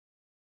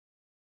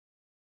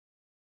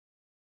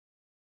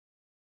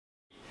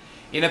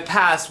In the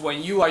past,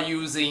 when you are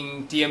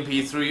using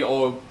DMP3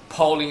 or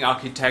polling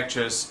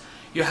architectures,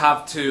 you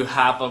have to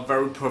have a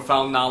very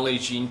profound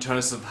knowledge in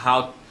terms of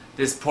how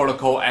this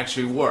protocol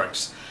actually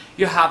works.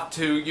 You have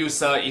to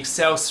use an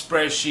Excel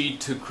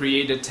spreadsheet to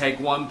create the tag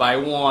one by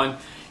one.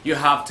 You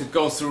have to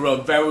go through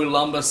a very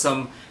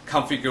lumbersome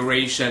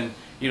configuration,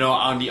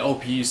 on the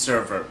OPC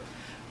server.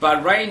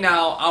 But right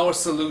now, our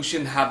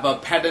solution have a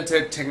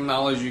patented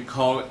technology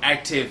called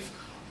Active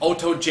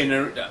Auto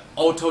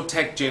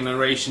Tag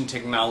Generation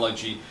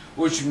technology,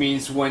 which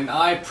means when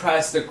I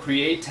press the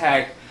create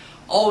tag,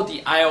 all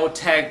the IO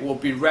tag will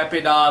be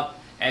wrapped up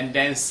and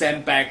then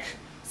sent back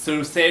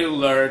through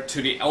cellular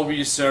to the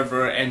OPC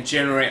server and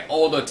generate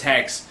all the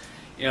tags,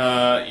 in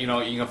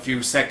a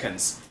few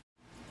seconds.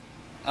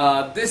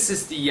 This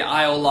is the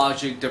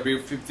ioLogik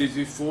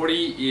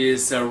W5340.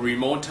 Is a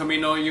remote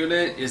terminal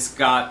unit. It's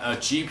got a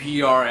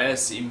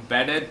GPRS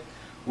embedded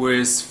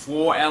with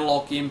 4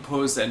 analog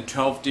inputs and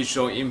 12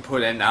 digital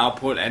input and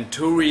output and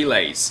 2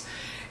 relays.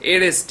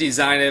 It is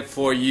designed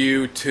for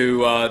you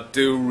to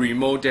do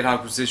remote data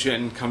acquisition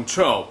and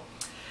control.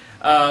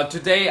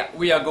 Today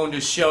we are going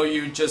to show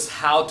you just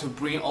how to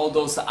bring all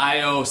those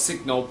I/O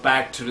signal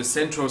back to the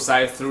central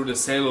side through the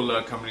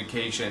cellular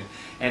communication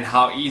and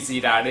how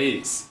easy that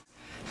is.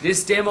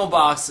 This demo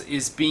box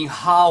is being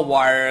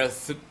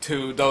hardwired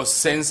to those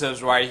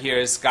sensors right here.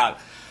 It's got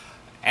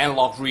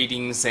analog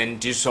readings and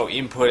digital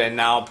input and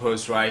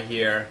outputs right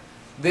here.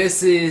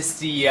 This is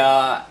the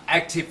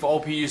Active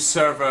OPC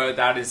server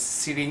that is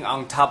sitting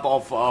on top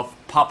of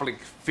public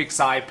fixed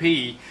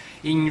IP.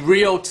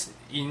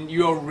 In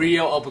your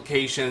real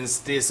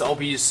applications, this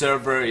OPC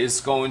server is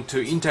going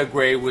to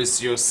integrate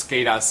with your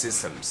SCADA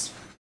systems.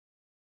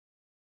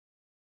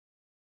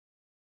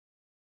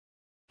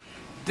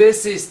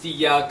 This is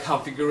the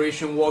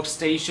configuration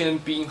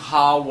workstation being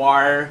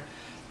hardwired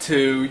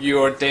to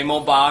your demo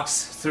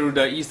box through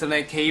the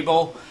Ethernet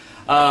cable.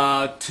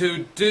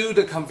 To do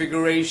the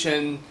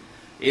configuration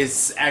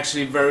is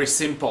actually very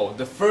simple.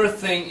 The first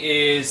thing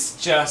is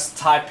just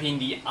type in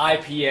the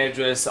IP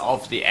address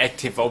of the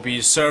Active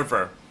OPC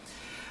server.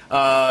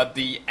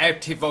 The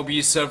Active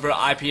OPC server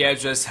IP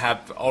address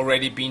have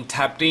already been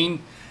typed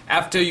in.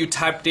 After you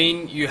typed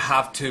in, you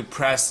have to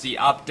press the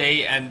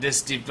update and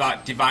this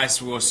device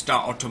will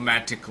start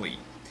automatically.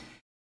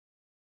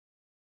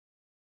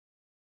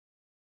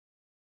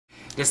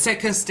 The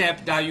second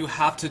step that you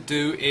have to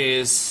do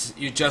is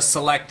you just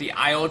select the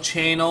I/O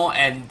channel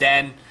and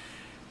then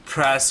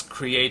press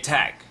create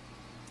tag.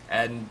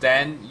 And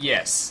then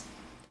yes.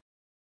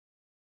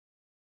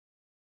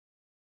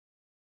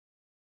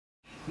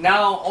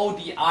 Now all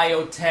the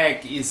I/O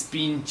tag is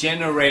being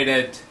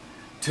generated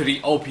to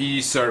the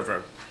OPC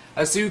server.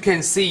 As you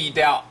can see,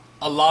 there are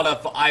a lot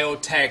of I/O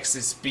tags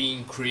is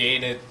being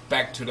created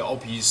back to the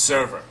OPC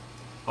server.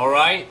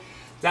 Alright,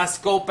 let's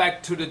go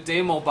back to the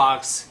demo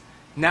box.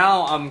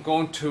 Now I'm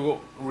going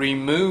to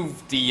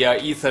remove the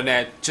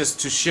Ethernet just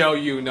to show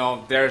you,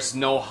 there's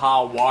no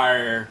hard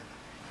wire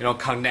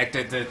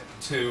connected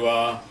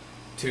to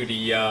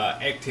the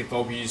Active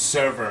OPC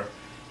server,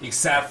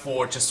 except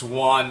for just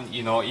one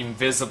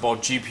invisible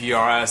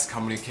GPRS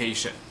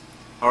communication.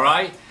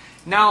 Alright,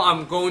 now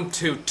I'm going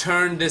to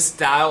turn this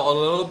dial a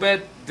little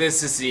bit.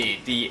 This is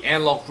the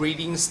analog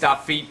readings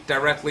that feed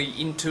directly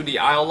into the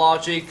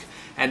ioLogik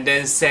and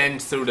then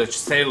send through the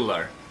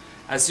cellular.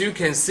 As you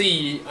can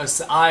see,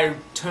 as I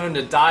turn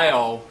the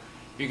dial,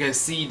 you can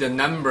see the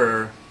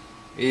number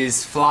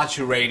is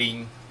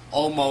fluctuating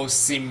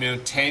almost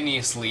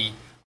simultaneously.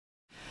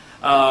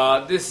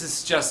 This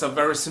is just a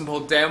very simple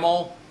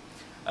demo.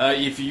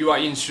 If you are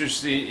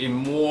interested in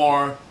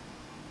more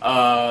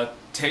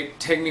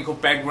technical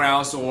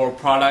backgrounds or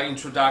product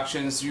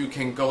introductions, you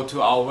can go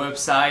to our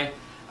website.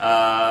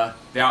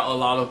 There are a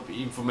lot of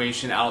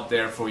information out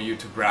there for you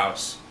to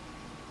browse.